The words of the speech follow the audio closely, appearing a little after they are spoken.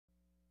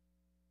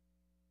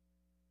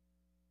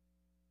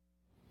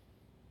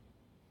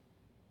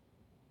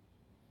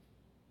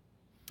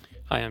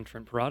Hi, I'm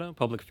Trent Parado,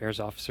 Public Affairs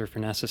Officer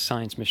for NASA's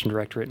Science Mission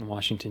Directorate in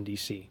Washington,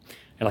 D.C.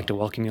 I'd like to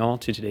welcome you all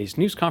to today's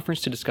news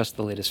conference to discuss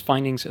the latest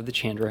findings of the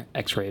Chandra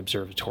X-Ray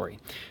Observatory.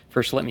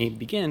 First, let me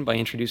begin by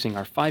introducing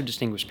our 5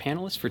 distinguished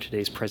panelists for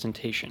today's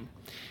presentation.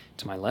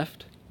 To my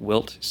left,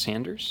 Wilt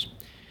Sanders,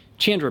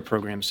 Chandra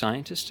Program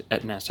Scientist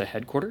at NASA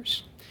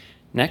Headquarters.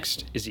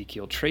 Next,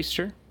 Ezekiel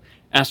Traister,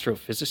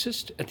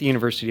 Astrophysicist at the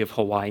University of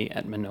Hawaii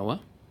at Manoa.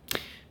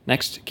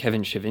 Next,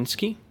 Kevin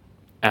Shavinsky,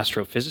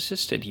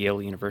 Astrophysicist at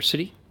Yale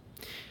University.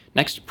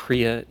 Next,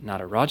 Priya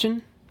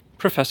Natarajan,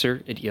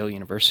 Professor at Yale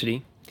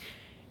University.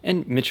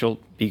 And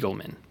Mitchell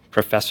Begelman,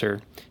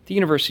 Professor at the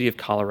University of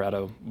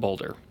Colorado,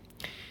 Boulder.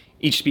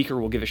 Each speaker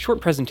will give a short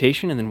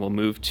presentation and then we'll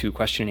move to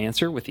question and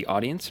answer with the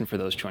audience and for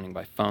those joining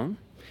by phone.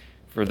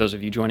 For those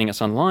of you joining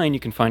us online, you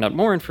can find out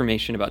more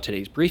information about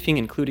today's briefing,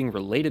 including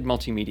related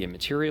multimedia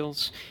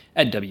materials,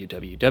 at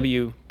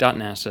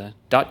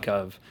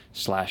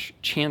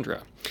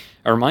www.nasa.gov/Chandra.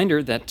 A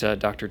reminder that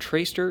Dr.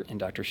 Traister and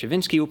Dr.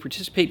 Shavinsky will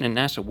participate in a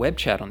NASA web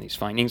chat on these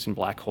findings and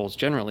black holes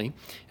generally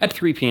at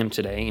 3 p.m.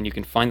 today, and you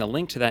can find the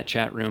link to that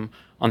chat room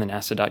on the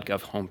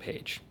nasa.gov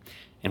homepage.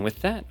 And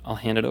with that, I'll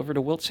hand it over to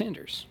Wilt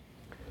Sanders.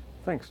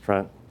 Thanks,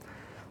 Trent.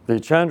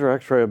 The Chandra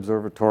X-Ray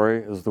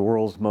Observatory is the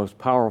world's most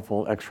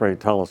powerful X-ray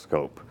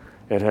telescope.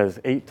 It has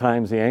 8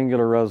 times the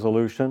angular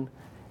resolution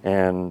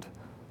and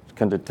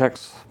can detect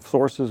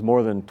sources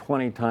more than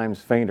 20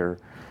 times fainter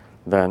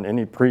than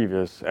any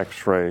previous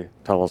X-ray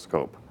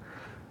telescope.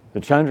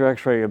 The Chandra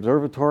X-Ray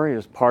Observatory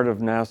is part of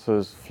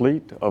NASA's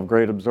fleet of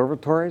great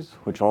observatories,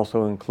 which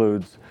also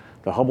includes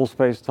the Hubble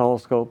Space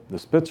Telescope, the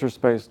Spitzer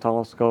Space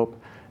Telescope,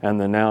 and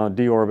the now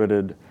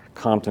deorbited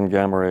Compton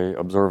Gamma Ray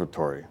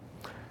Observatory.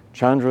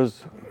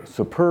 Chandra's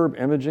superb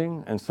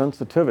imaging and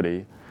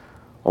sensitivity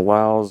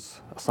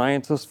allows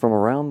scientists from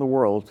around the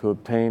world to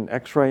obtain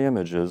X-ray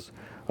images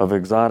of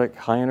exotic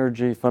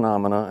high-energy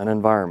phenomena and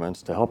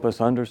environments to help us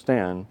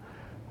understand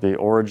the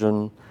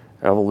origin,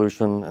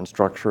 evolution, and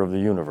structure of the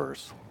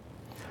universe.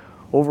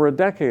 Over a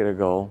decade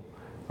ago,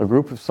 a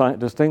group of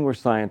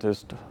distinguished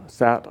scientists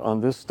sat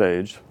on this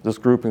stage. This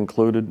group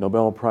included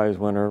Nobel Prize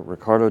winner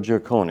Riccardo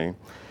Giacconi,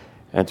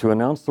 and to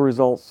announce the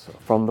results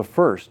from the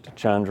first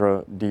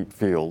Chandra deep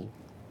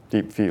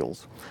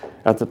fields.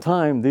 At the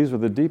time, these were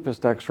the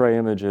deepest X-ray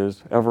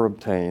images ever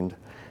obtained,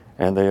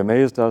 and they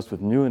amazed us with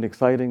new and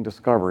exciting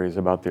discoveries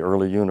about the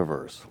early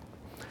universe.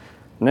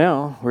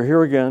 Now, we're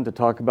here again to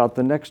talk about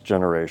the next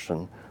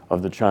generation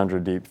of the Chandra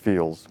deep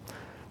fields.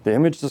 The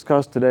image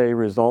discussed today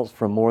results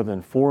from more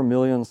than 4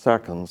 million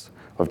seconds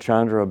of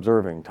Chandra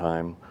observing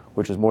time,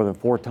 which is more than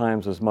 4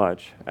 times as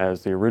much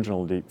as the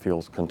original deep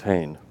fields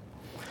contained.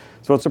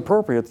 So it's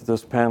appropriate that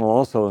this panel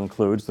also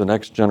includes the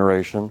next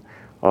generation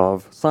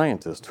of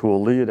scientists who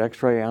will lead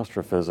X-ray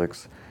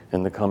astrophysics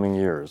in the coming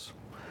years.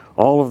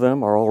 All of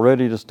them are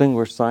already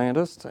distinguished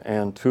scientists,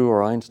 and 2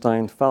 are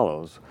Einstein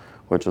Fellows,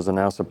 which is a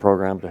NASA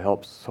program to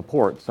help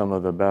support some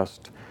of the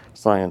best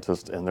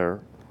scientists in their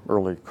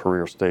early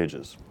career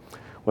stages.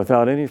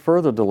 Without any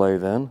further delay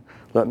then,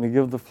 let me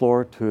give the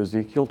floor to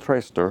Ezekiel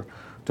Traister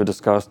to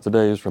discuss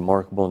today's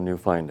remarkable new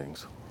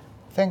findings.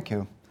 Thank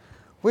you.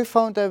 We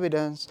found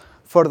evidence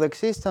for the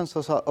existence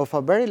of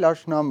a very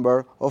large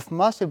number of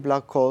massive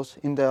black holes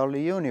in the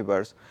early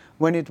universe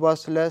when it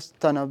was less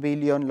than 1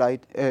 billion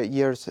light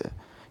years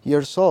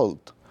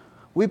old.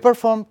 We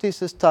performed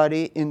this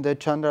study in the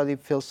Chandra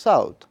Deep Field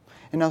South,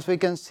 and as we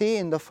can see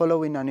in the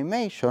following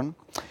animation,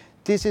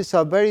 this is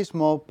a very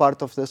small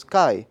part of the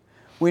sky.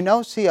 We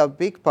now see a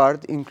big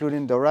part,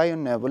 including the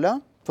Orion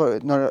Nebula,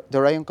 the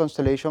Orion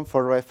constellation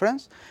for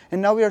reference, and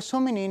now we are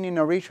zooming in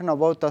a region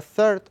about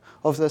 1/3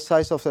 of the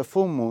size of the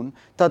full moon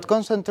that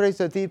concentrates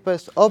the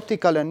deepest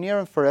optical and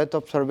near-infrared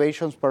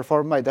observations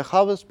performed by the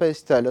Hubble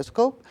Space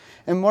Telescope,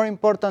 and more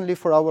importantly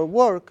for our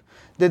work,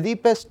 the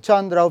deepest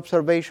Chandra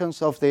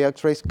observations of the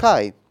X-ray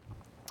sky.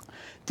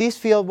 This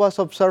field was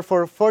observed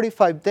for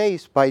 45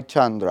 days by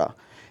Chandra,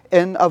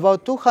 and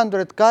about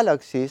 200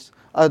 galaxies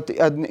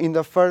in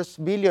the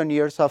first billion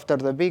years after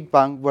the Big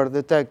Bang were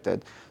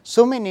detected.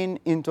 Zooming in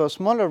into a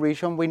smaller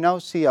region, we now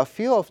see a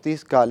few of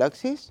these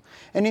galaxies,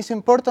 and it's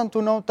important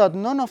to note that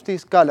none of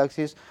these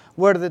galaxies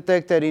were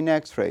detected in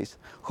X-rays.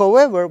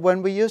 However,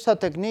 when we use a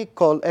technique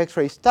called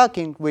X-ray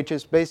stacking, which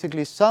is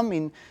basically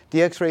summing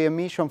the X-ray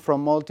emission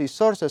from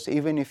multi-sources,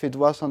 even if it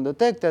was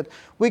undetected,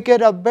 we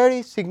get a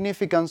very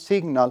significant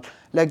signal,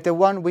 like the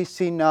one we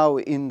see now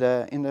in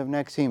the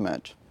next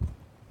image.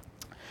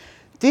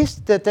 This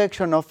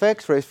detection of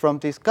X-rays from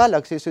these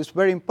galaxies is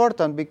very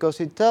important because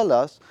it tells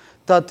us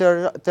that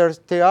there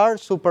are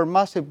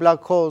supermassive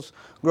black holes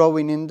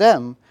growing in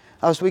them,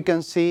 as we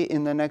can see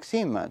in the next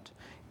image.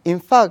 In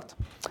fact,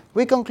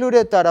 we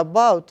concluded that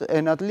about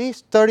and at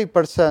least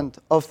 30%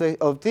 of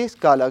these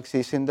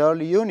galaxies in the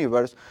early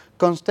universe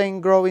contain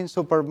growing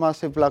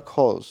supermassive black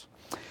holes.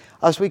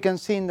 As we can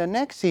see in the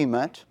next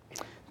image,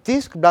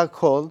 this black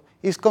hole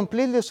is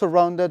completely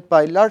surrounded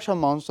by large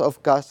amounts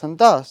of gas and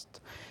dust.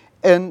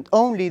 and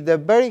only the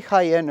very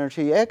high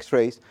energy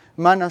X-rays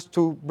manage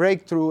to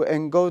break through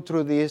and go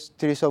through this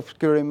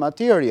obscuring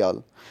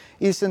material.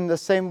 It's in the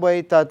same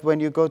way that when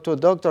you go to a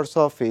doctor's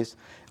office,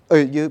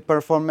 you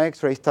perform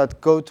X-rays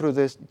that go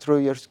through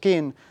your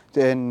skin,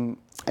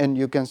 and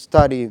you can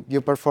study,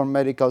 you perform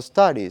medical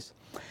studies.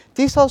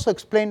 This also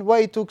explains why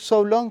it took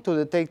so long to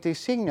detect these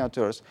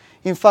signatures.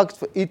 In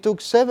fact, it took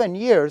 7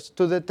 years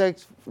to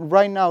detect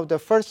right now the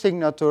first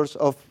signatures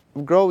of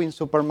growing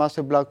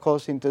supermassive black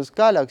holes into these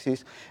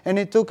galaxies, and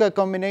it took a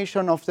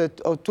combination of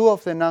two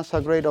of the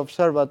NASA great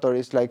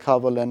observatories like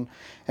Hubble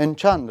and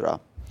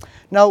Chandra.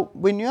 Now,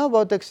 we knew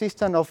about the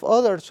existence of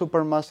other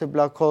supermassive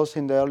black holes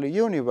in the early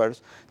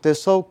universe, the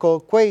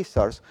so-called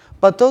quasars,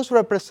 but those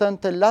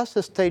represent the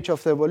last stage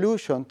of the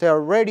evolution. They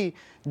already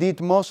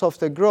did most of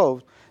the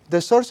growth.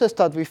 The sources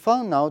that we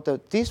found now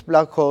that these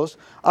black holes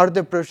are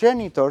the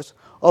progenitors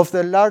of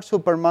the large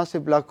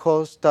supermassive black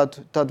holes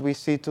that we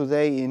see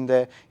today in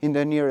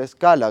the nearest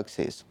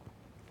galaxies.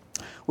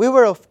 We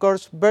were, of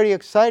course, very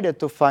excited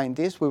to find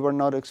this. We were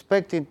not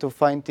expecting to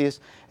find this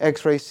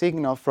X-ray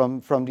signal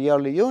from the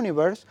early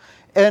universe,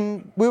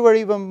 and we were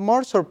even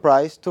more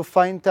surprised to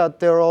find that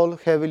they're all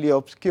heavily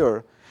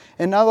obscure.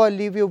 And now I'll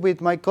leave you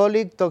with my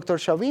colleague, Dr.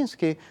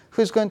 Shavinsky,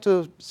 who's going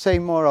to say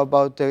more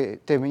about the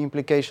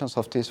implications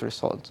of these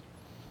results.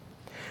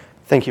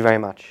 Thank you very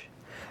much.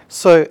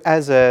 So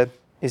as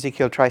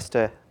Ezekiel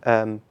Treister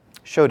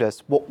showed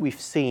us, what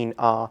we've seen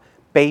are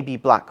baby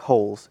black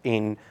holes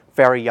in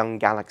very young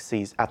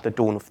galaxies at the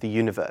dawn of the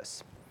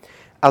universe.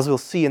 As we'll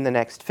see in the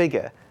next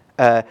figure,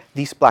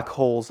 these black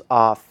holes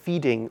are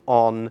feeding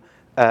on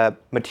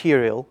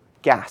material,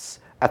 gas,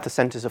 at the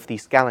centers of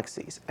these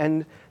galaxies,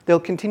 and they'll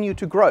continue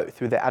to grow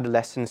through their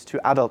adolescence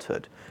to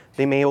adulthood.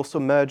 They may also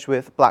merge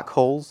with black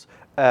holes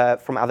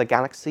from other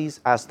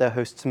galaxies as their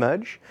hosts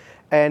merge,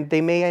 and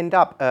they may end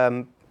up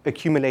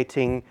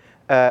accumulating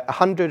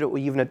 100 or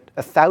even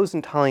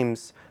 1,000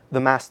 times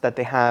the mass that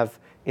they have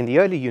in the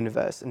early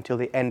universe until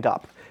they end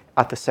up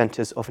at the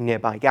centers of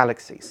nearby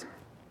galaxies.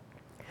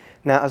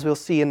 Now, as we'll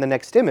see in the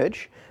next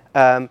image,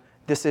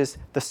 this is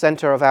the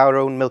center of our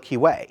own Milky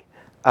Way.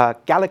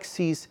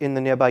 Galaxies in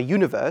the nearby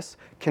universe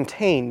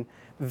contain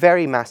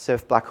very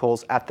massive black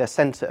holes at their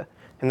center.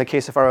 In the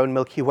case of our own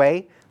Milky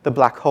Way, the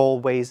black hole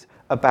weighs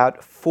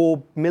about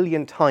 4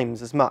 million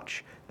times as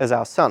much as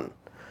our Sun.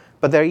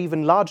 But there are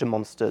even larger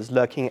monsters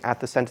lurking at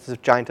the centers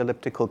of giant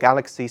elliptical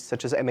galaxies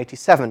such as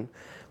M87,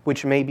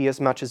 which may be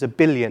as much as 1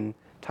 billion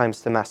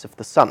times the mass of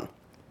the Sun.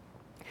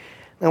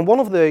 Now, one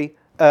of the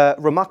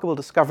remarkable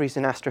discoveries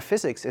in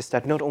astrophysics is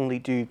that not only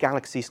do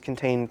galaxies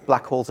contain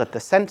black holes at the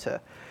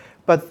center,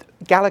 but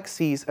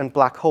galaxies and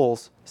black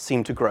holes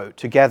seem to grow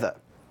together.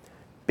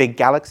 Big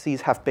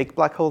galaxies have big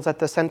black holes at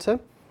their center,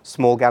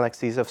 small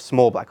galaxies have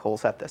small black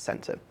holes at their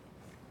center.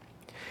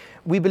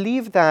 We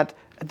believe that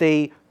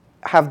they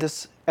have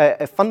this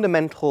a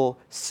fundamental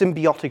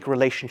symbiotic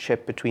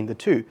relationship between the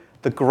two.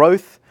 The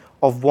growth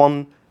of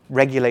one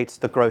regulates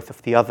the growth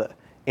of the other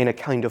in a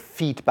kind of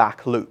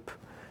feedback loop.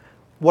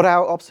 What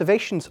our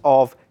observations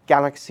of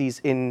galaxies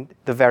in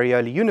the very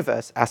early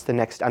universe, as the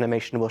next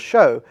animation will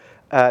show,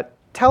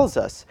 tells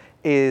us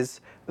is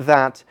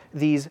that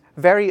these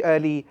very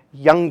early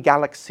young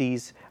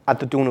galaxies at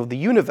the dawn of the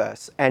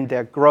universe and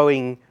their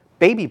growing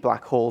baby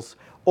black holes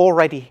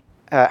already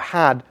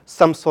had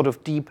some sort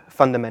of deep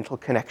fundamental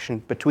connection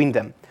between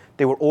them.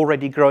 They were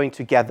already growing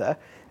together,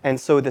 and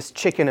so this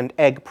chicken and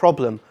egg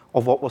problem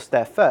of what was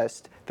there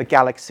first, the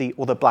galaxy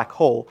or the black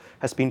hole,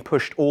 has been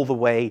pushed all the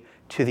way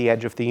to the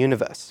edge of the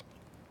universe.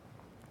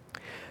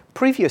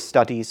 Previous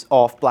studies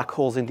of black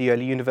holes in the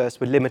early universe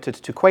were limited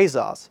to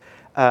quasars.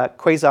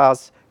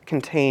 Quasars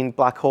contain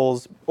black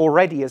holes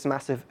already as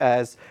massive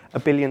as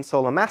 1 billion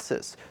solar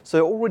masses,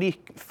 so already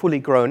fully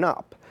grown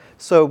up.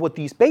 So what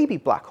these baby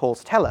black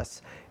holes tell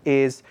us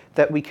is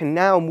that we can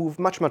now move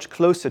much, much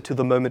closer to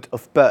the moment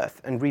of birth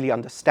and really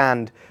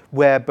understand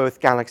where both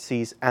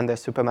galaxies and their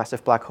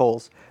supermassive black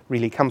holes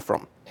really come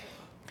from.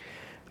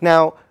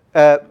 Now,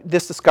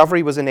 this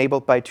discovery was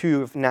enabled by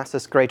two of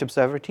NASA's great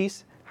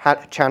observatories,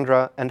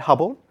 Chandra and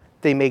Hubble.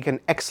 They make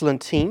an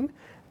excellent team,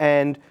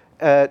 and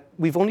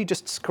we've only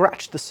just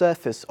scratched the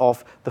surface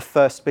of the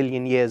first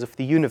billion years of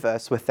the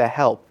universe with their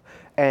help.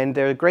 And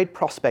there are great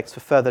prospects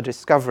for further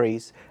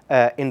discoveries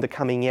in the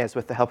coming years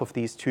with the help of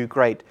these two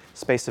great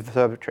space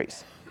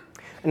observatories.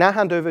 I now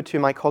hand over to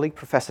my colleague,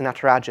 Professor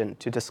Natarajan,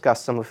 to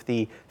discuss some of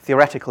the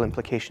theoretical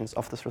implications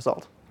of this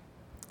result.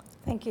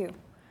 Thank you.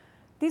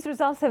 These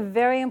results have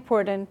very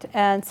important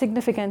and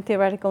significant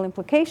theoretical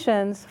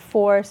implications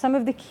for some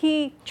of the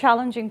key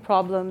challenging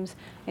problems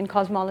in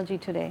cosmology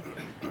today.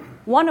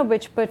 One of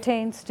which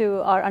pertains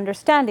to our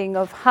understanding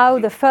of how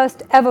the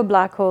first ever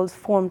black holes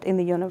formed in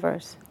the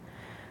universe.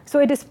 So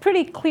it is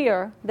pretty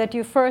clear that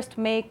you first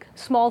make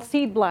small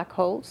seed black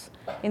holes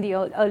in the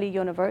early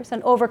universe,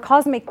 and over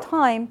cosmic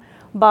time,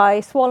 by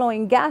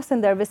swallowing gas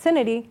in their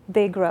vicinity,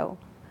 they grow.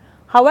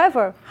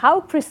 However, how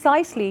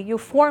precisely you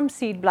form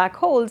seed black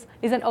holes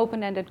is an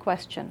open-ended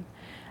question.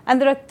 And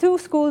there are two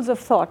schools of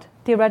thought,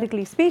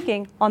 theoretically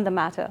speaking, on the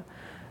matter.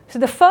 So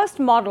the first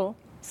model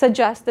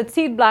suggests that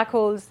seed black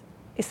holes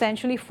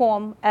essentially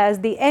form as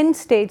the end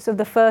states of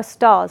the first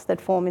stars that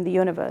form in the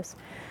universe.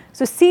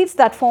 So seeds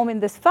that form in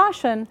this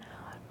fashion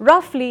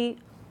roughly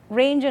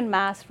range in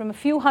mass from a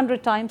few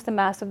hundred times the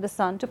mass of the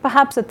sun to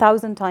perhaps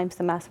 1,000 times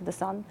the mass of the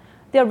sun.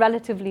 They're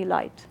relatively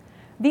light.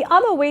 The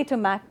other way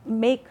to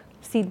make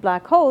seed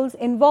black holes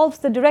involves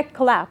the direct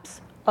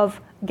collapse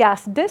of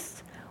gas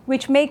disks,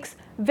 which makes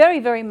very,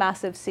 very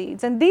massive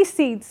seeds. And these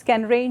seeds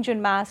can range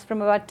in mass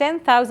from about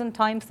 10,000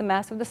 times the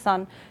mass of the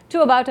sun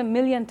to about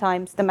 1,000,000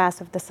 times the mass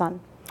of the sun.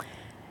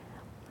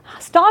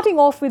 Starting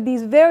off with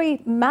these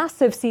very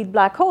massive seed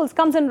black holes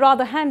comes in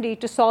rather handy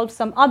to solve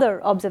some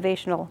other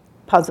observational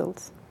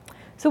puzzles.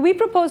 So we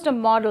proposed a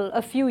model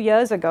a few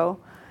years ago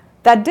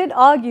that did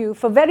argue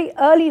for very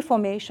early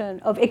formation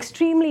of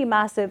extremely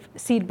massive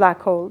seed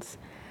black holes.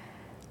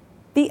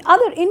 The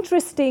other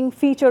interesting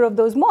feature of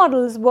those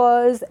models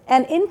was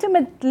an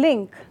intimate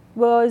link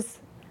was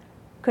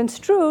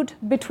construed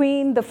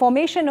between the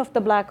formation of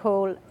the black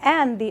hole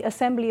and the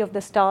assembly of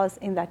the stars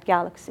in that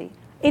galaxy,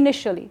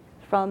 initially,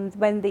 from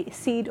when the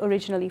seed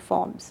originally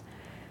forms.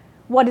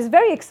 What is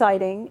very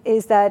exciting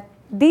is that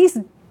these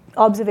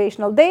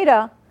observational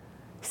data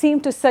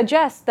seem to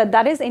suggest that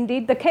that is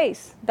indeed the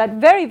case, that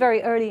very,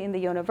 very early in the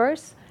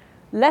universe,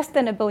 less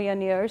than 1 billion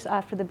years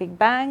after the Big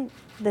Bang,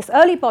 this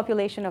early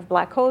population of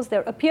black holes,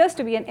 there appears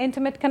to be an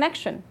intimate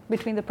connection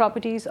between the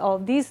properties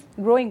of these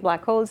growing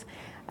black holes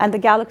and the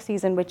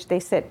galaxies in which they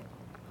sit.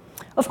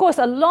 Of course,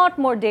 a lot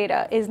more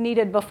data is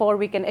needed before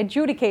we can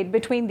adjudicate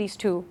between these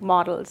two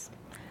models.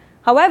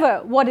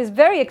 However, what is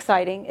very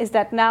exciting is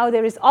that now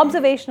there is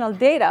observational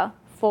data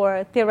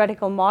for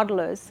theoretical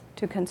modelers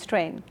to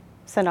constrain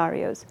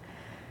scenarios.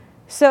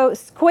 So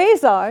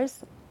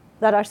quasars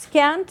that are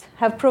scant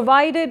have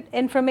provided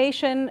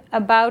information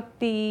about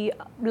the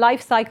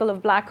life cycle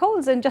of black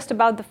holes in just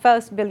about the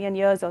first billion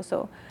years or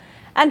so.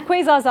 And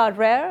quasars are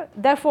rare.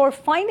 Therefore,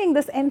 finding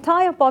this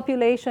entire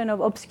population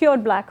of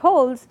obscured black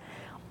holes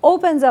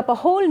opens up a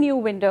whole new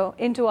window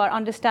into our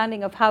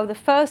understanding of how the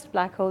first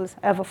black holes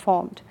ever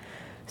formed.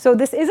 So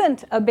this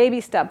isn't a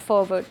baby step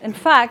forward. In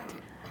fact,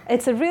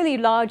 it's a really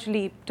large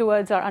leap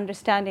towards our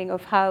understanding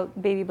of how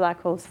baby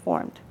black holes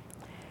formed.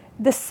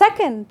 The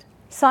second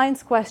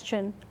science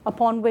question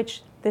upon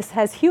which this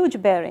has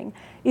huge bearing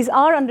is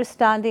our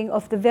understanding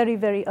of the very,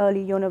 very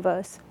early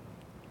universe.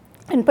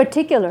 In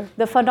particular,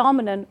 the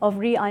phenomenon of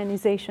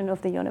reionization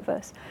of the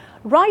universe.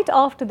 Right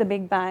after the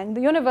Big Bang,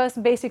 the universe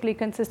basically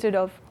consisted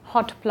of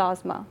hot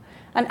plasma.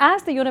 And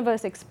as the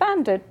universe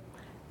expanded,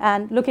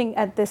 and looking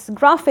at this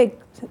graphic,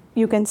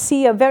 you can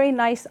see a very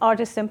nice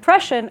artist's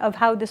impression of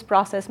how this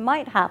process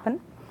might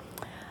happen.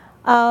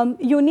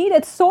 You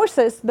needed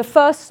sources, the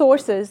first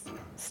sources,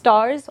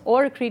 stars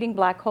or accreting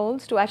black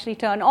holes, to actually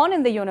turn on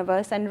in the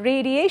universe, and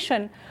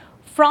radiation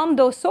from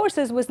those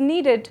sources was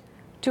needed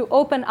to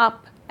open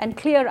up and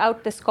clear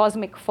out this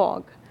cosmic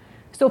fog.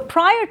 So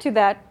prior to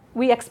that,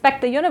 we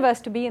expect the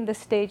universe to be in this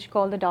stage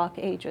called the Dark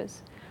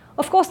Ages.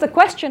 Of course, the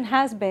question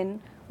has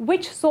been,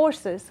 which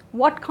sources,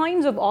 what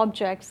kinds of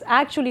objects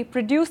actually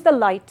produce the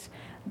light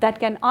that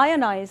can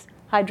ionize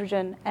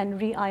hydrogen and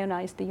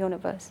reionize the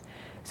universe?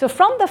 So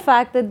from the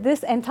fact that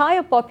this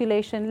entire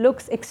population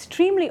looks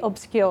extremely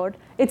obscured,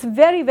 it's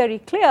very, very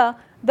clear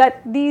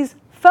that these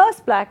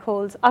first black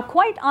holes are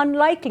quite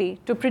unlikely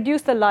to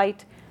produce the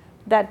light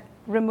that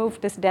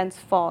removed this dense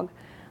fog.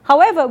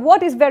 However,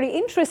 what is very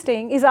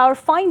interesting is our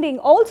finding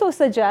also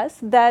suggests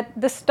that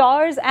the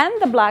stars and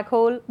the black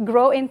hole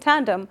grow in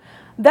tandem.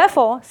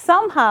 Therefore,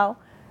 somehow,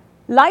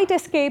 light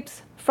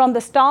escapes from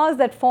the stars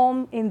that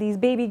form in these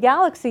baby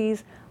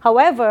galaxies.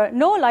 However,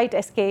 no light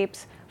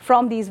escapes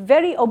from these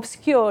very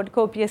obscured,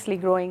 copiously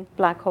growing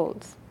black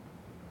holes.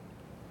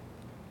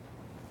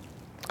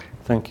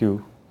 Thank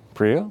you,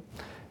 Priya.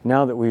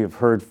 Now that we've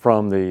heard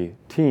from the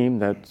team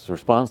that's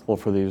responsible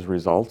for these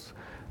results,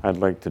 I'd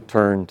like to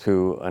turn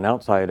to an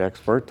outside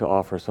expert to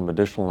offer some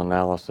additional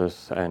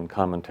analysis and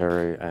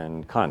commentary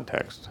and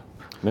context.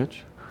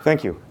 Mitch?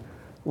 Thank you.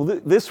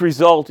 Well, this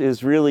result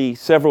is really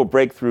several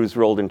breakthroughs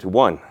rolled into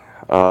one.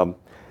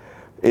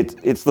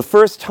 It's the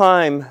first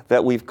time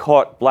that we've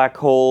caught black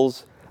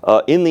holes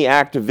in the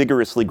act of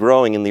vigorously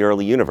growing in the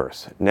early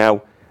universe.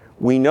 Now,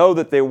 we know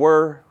that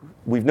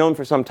we've known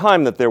for some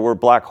time that there were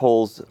black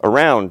holes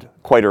around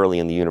quite early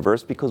in the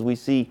universe because we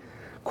see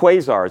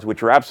quasars,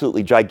 which are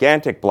absolutely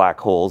gigantic black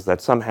holes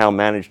that somehow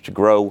managed to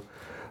grow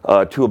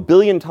to 1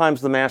 billion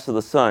times the mass of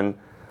the sun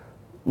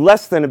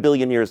less than 1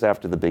 billion years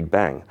after the Big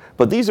Bang.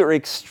 But these are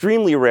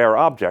extremely rare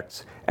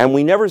objects, and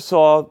we never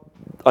saw,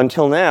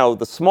 until now,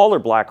 the smaller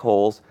black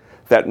holes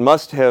that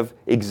must have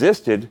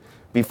existed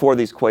before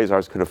these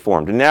quasars could have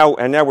formed. And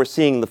now we're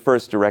seeing the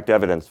first direct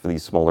evidence for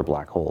these smaller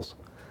black holes.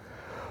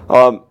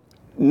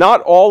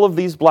 Not all of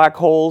these black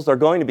holes are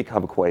going to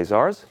become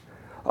quasars.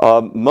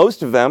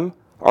 Most of them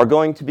are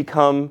going to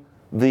become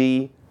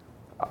the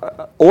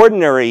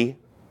ordinary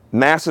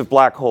massive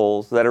black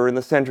holes that are in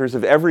the centers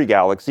of every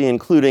galaxy,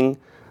 including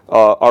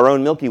our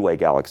own Milky Way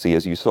galaxy,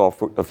 as you saw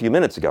a few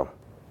minutes ago.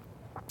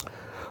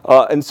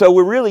 And so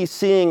we're really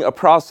seeing a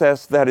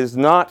process that is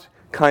not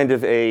kind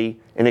of a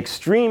an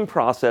extreme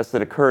process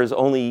that occurs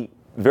only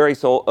very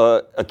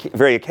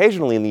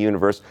occasionally in the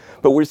universe,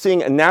 but we're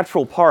seeing a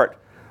natural part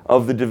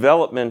of the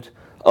development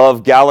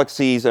of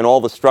galaxies and all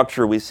the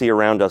structure we see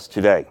around us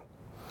today.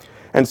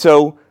 And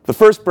so the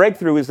first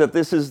breakthrough is that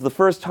this is the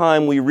first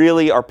time we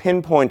really are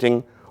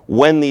pinpointing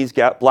when these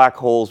black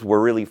holes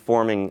were really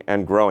forming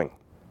and growing.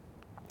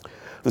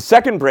 The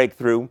second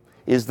breakthrough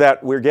is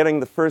that we're getting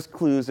the first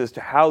clues as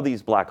to how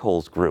these black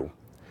holes grew.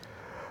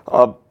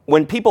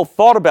 When people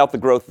thought about the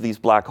growth of these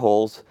black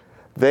holes,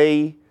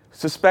 they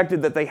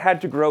suspected that they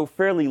had to grow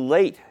fairly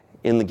late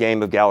in the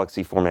game of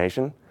galaxy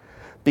formation,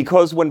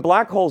 because when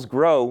black holes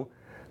grow,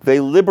 they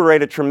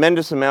liberate a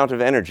tremendous amount of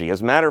energy.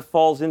 As matter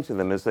falls into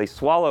them, as they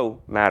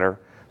swallow matter,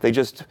 they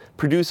just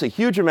produce a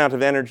huge amount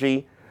of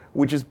energy,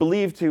 which is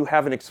believed to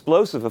have an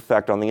explosive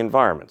effect on the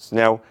environments.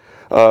 Now,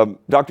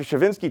 Dr.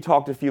 Chavinsky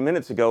talked a few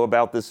minutes ago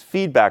about this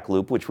feedback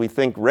loop, which we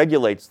think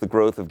regulates the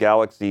growth of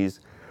galaxies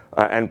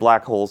and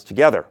black holes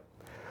together.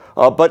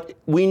 But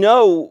we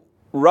know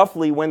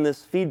roughly when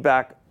this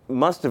feedback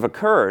must have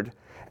occurred,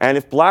 and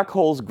if black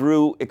holes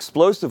grew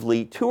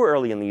explosively too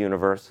early in the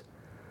universe,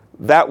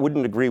 that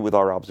wouldn't agree with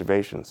our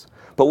observations.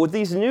 But what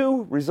these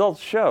new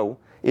results show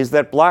is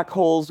that black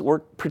holes were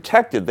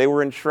protected. They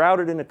were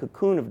enshrouded in a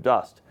cocoon of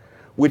dust,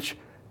 which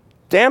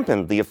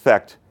dampened the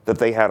effect that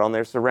they had on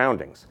their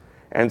surroundings.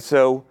 And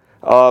so,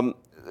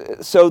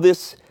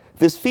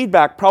 this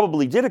feedback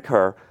probably did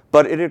occur,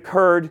 but it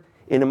occurred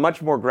in a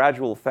much more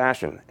gradual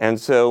fashion. And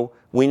so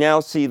we now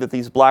see that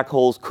these black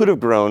holes could have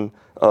grown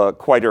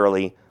quite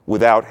early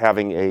without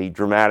having a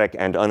dramatic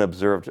and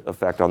unobserved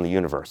effect on the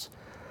universe.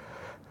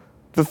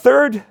 The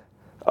third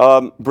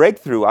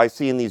breakthrough I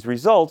see in these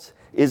results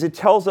is it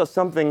tells us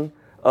something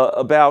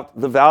about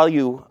the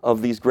value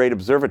of these great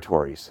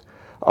observatories.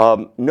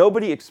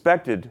 Nobody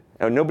expected,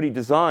 nobody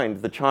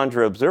designed the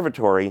Chandra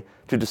Observatory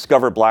to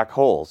discover black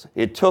holes.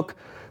 It took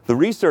the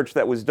research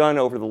that was done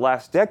over the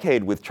last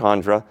decade with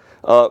Chandra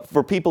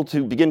for people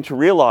to begin to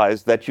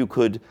realize that you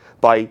could,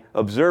 by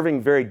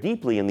observing very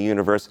deeply in the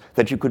universe,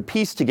 that you could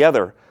piece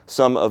together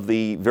some of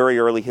the very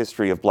early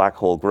history of black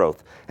hole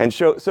growth. And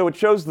so it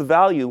shows the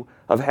value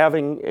of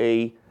having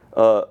a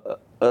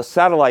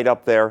satellite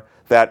up there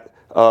that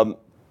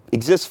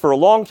exists for a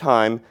long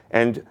time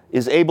and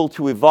is able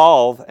to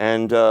evolve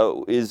and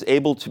is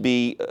able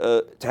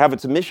to have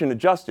its mission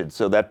adjusted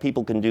so that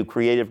people can do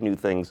creative new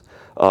things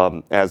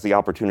as the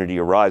opportunity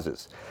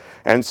arises.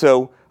 And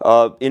so,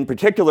 in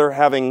particular,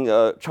 having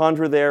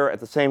Chandra there at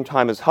the same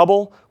time as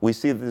Hubble, we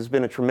see that there's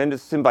been a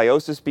tremendous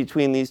symbiosis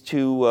between these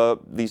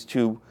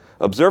two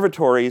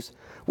observatories,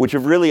 which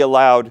have really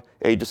allowed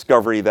a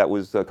discovery that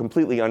was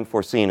completely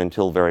unforeseen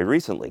until very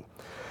recently.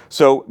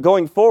 So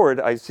going forward,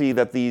 I see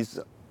that these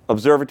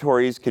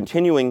observatories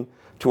continuing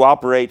to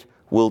operate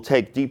will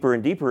take deeper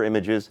and deeper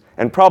images,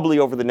 and probably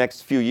over the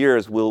next few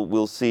years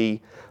we'll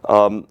see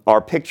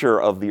our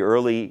picture of the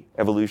early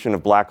evolution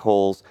of black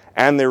holes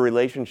and their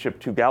relationship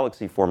to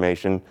galaxy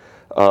formation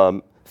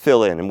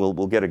fill in, and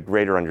we'll get a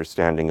greater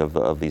understanding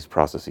of these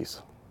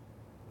processes.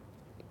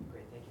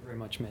 Great, thank you very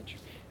much, Mitch.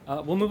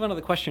 We'll move on to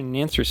the question and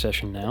answer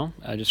session now.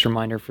 Just a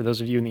reminder for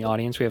those of you in the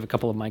audience, we have a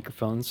couple of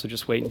microphones, so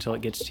just wait until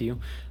it gets to you.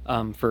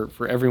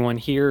 For everyone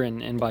here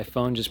and by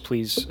phone, just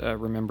please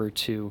remember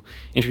to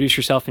introduce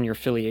yourself and your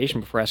affiliation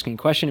before asking a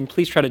question, and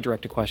please try to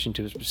direct a question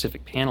to a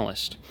specific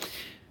panelist.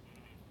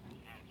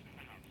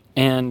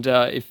 And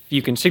if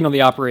you can signal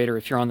the operator,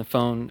 if you're on the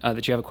phone,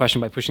 that you have a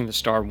question by pushing the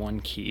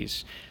 *1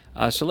 keys.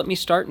 So let me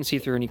start and see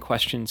if there are any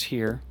questions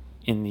here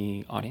in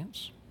the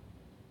audience.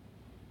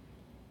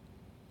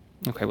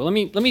 Okay, well, let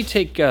me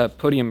take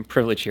podium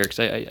privilege here, because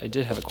I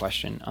did have a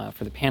question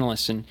for the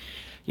panelists. And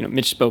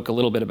Mitch spoke a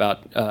little bit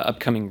about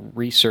upcoming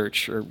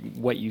research, or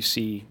what you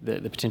see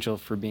the potential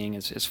for being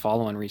as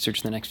follow-on research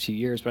in the next few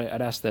years. But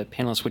I'd ask the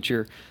panelists what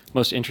you're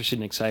most interested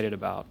and excited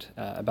about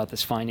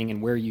this finding,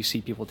 and where you see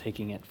people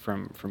taking it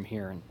from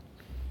here.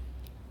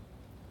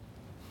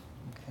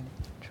 Okay,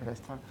 should I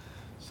start?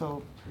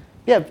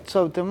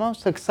 So the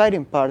most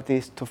exciting part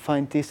is to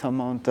find this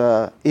amount.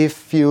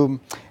 If you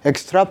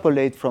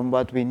extrapolate from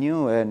what we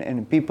knew,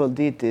 and people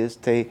did this,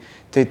 they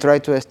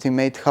tried to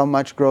estimate how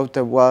much growth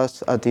there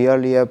was at the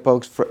early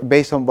epochs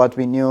based on what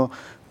we knew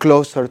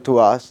closer to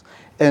us.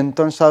 And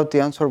turns out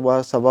the answer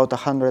was about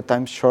 100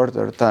 times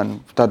shorter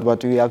than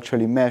what we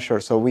actually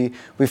measured. So we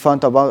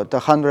found about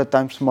 100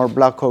 times more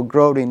black hole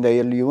growth in the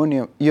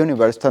early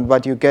universe than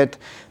what you get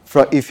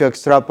if you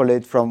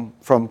extrapolate from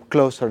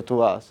closer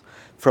to us,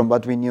 from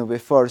what we knew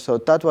before. So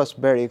that was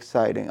very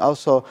exciting.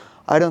 Also,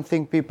 I don't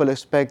think people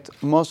expect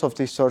most of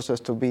these sources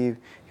to be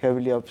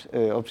heavily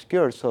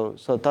obscure. So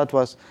that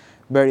was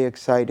very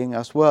exciting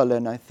as well.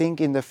 And I think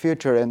in the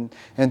future, and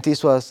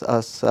this was,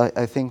 as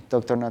I think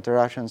Dr.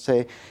 Natarajan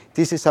said,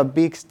 this is a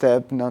big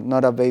step,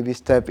 not a baby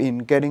step, in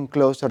getting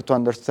closer to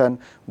understand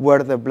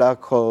where the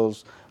black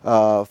holes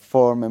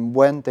form and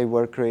when they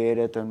were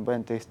created and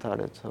when they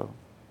started. So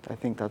I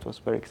think that was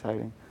very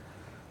exciting.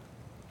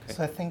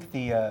 So I think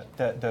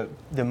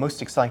the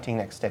most exciting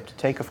next step to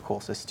take, of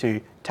course, is to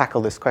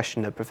tackle this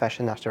question that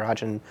Professor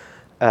Natarajan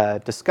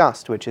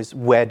discussed, which is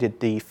where did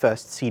the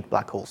first seed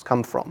black holes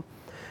come from?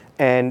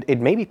 And it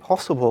may be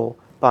possible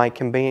by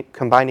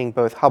combining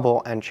both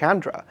Hubble and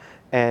Chandra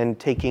and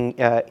taking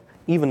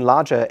even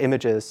larger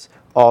images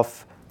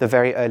of the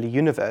very early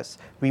universe,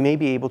 we may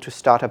be able to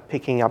start up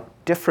picking up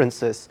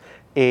differences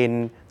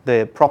in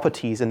the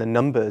properties and the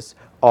numbers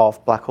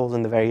of black holes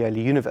in the very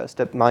early universe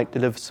that might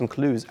deliver some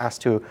clues as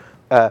to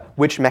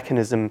which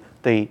mechanism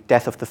the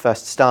death of the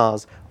first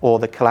stars or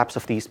the collapse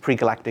of these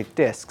pregalactic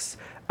disks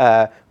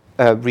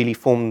really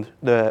formed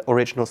the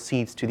original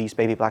seeds to these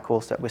baby black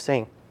holes that we're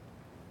seeing.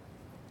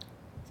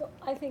 So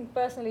I think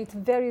personally it's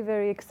very,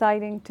 very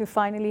exciting to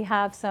finally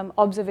have some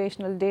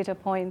observational data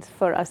points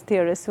for us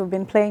theorists who've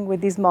been playing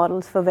with these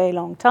models for a very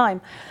long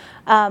time.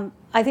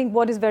 I think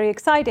what is very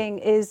exciting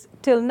is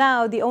till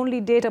now the only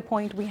data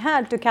point we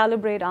had to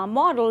calibrate our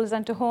models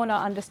and to hone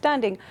our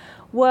understanding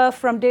were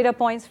from data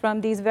points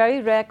from these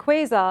very rare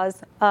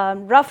quasars,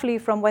 roughly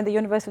from when the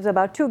universe was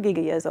about 2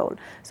 gigayears old.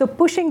 So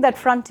pushing that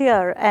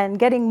frontier and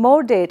getting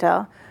more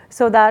data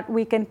so that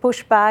we can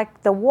push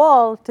back the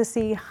wall to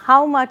see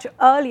how much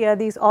earlier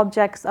these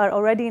objects are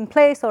already in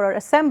place or are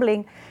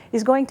assembling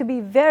is going to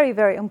be very,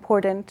 very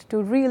important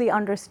to really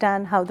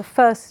understand how the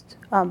first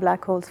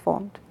black holes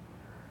formed.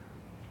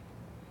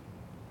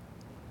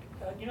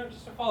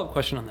 Just a follow-up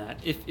question on that.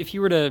 If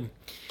you were to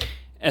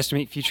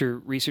estimate future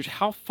research,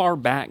 how far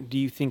back do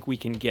you think we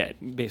can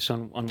get based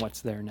on what's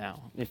there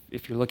now?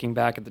 If you're looking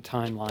back at the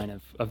timeline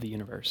of the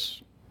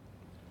universe,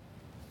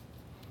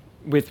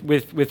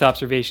 with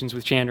observations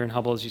with Chandra and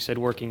Hubble, as you said,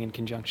 working in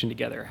conjunction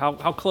together,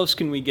 how close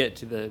can we get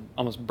to the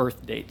almost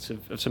birth dates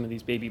of some of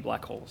these baby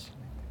black holes?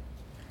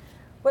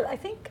 Well, I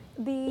think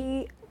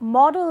the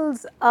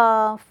models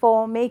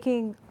for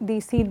making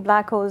these seed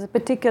black holes, in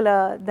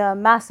particular the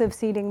massive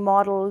seeding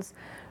models,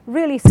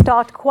 really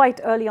start quite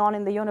early on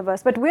in the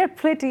universe. But we're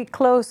pretty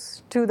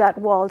close to that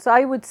wall. So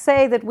I would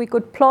say that we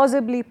could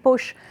plausibly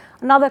push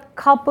another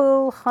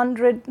couple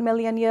 100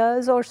 million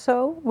years or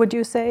so. Would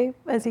you say,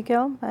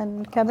 Ezekiel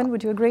and Kevin,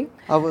 would you agree?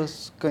 I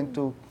was going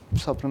to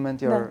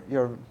supplement your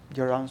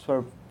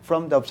answer.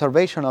 From the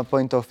observational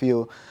point of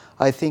view,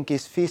 I think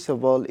it's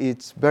feasible,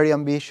 it's very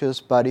ambitious,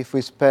 but if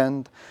we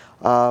spend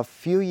a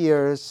few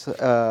years,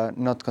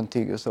 not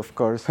contiguous of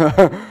course,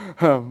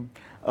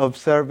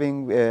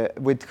 observing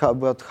with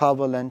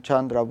Hubble and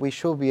Chandra, we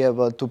should be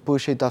able to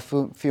push it a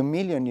few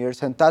million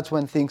years, and that's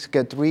when things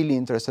get really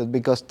interesting,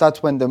 because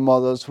that's when the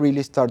models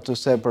really start to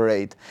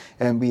separate,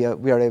 and we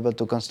are able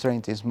to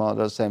constrain these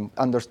models and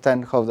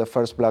understand how the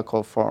first black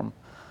hole formed.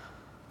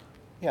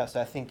 Yes,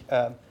 I think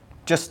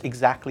just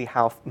exactly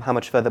how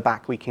much further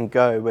back we can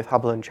go with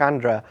Hubble and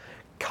Chandra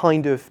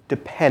kind of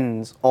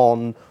depends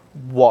on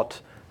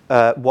what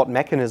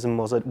mechanism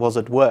was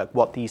at work,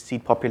 what these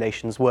seed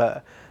populations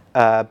were,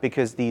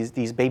 because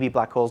these baby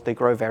black holes, they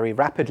grow very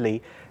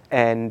rapidly,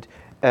 and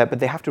but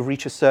they have to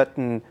reach a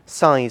certain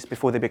size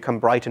before they become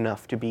bright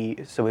enough to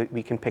be so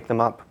we can pick them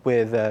up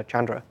with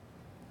Chandra.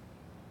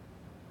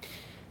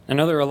 I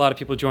know there are a lot of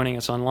people joining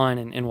us online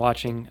and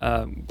watching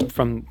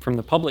from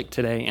the public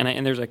today,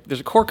 and there's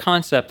a core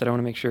concept that I want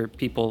to make sure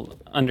people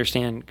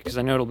understand, because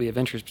I know it'll be of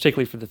interest,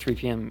 particularly for the 3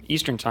 p.m.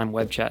 Eastern Time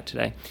web chat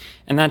today,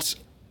 and that's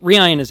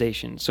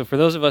reionization. So for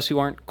those of us who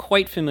aren't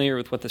quite familiar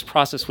with what this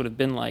process would have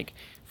been like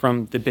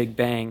from the Big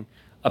Bang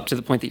up to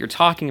the point that you're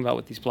talking about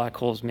what these black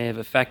holes may have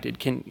affected,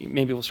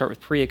 maybe we'll start with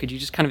Priya. Could you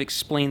just kind of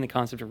explain the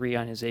concept of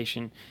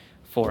reionization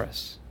for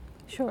us?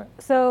 Sure.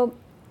 So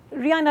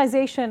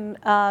reionization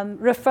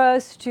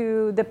refers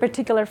to the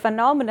particular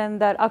phenomenon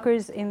that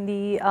occurs in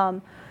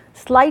the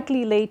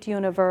slightly late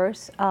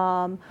universe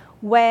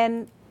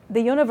when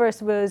the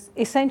universe was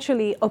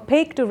essentially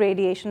opaque to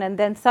radiation and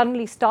then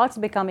suddenly starts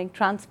becoming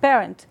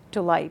transparent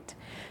to light.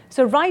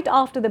 So right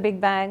after the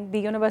Big Bang, the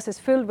universe is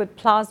filled with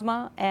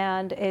plasma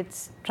and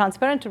it's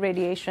transparent to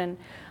radiation.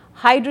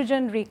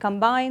 Hydrogen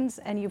recombines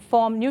and you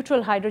form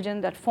neutral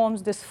hydrogen that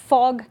forms this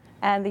fog,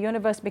 and the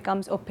universe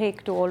becomes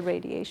opaque to all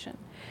radiation.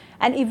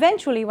 And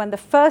eventually, when the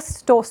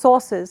first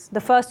sources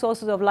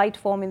of light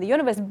form in the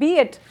universe, be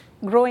it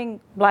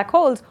growing black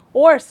holes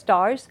or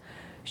stars,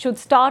 should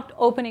start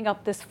opening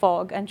up this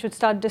fog and should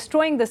start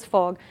destroying this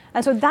fog.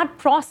 And so that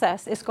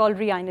process is called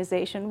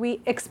reionization.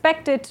 We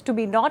expect it to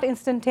be not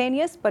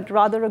instantaneous, but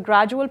rather a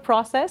gradual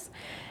process.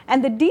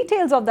 And the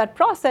details of that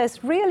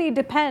process really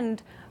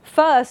depend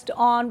first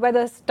on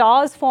whether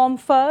stars form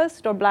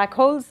first or black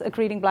holes,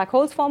 accreting black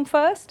holes form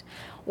first,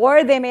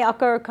 or they may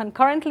occur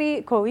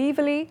concurrently,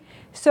 coevally.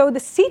 So the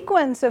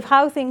sequence of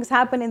how things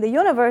happen in the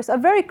universe are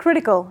very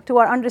critical to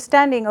our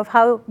understanding of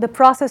how the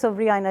process of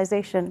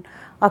reionization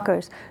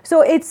occurs.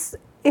 So it's,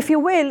 if you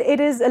will, it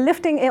is a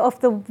lifting of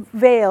the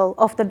veil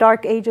of the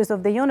dark ages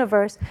of the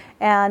universe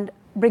and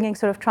bringing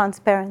sort of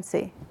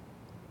transparency. Thank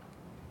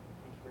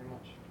you very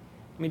much.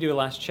 Let me do a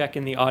last check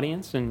in the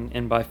audience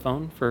and by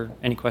phone for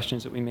any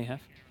questions that we may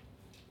have.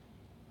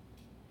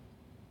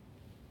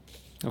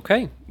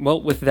 Okay,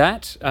 well, with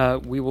that,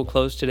 we will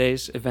close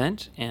today's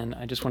event, and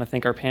I just want to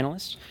thank our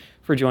panelists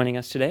for for joining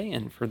us today.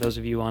 And for those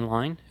of you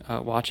online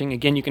watching,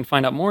 again, you can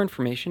find out more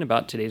information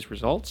about today's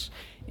results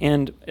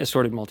and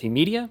assorted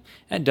multimedia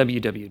at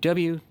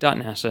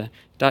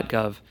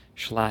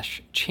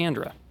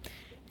www.nasa.gov/Chandra.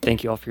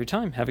 Thank you all for your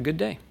time. Have a good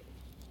day.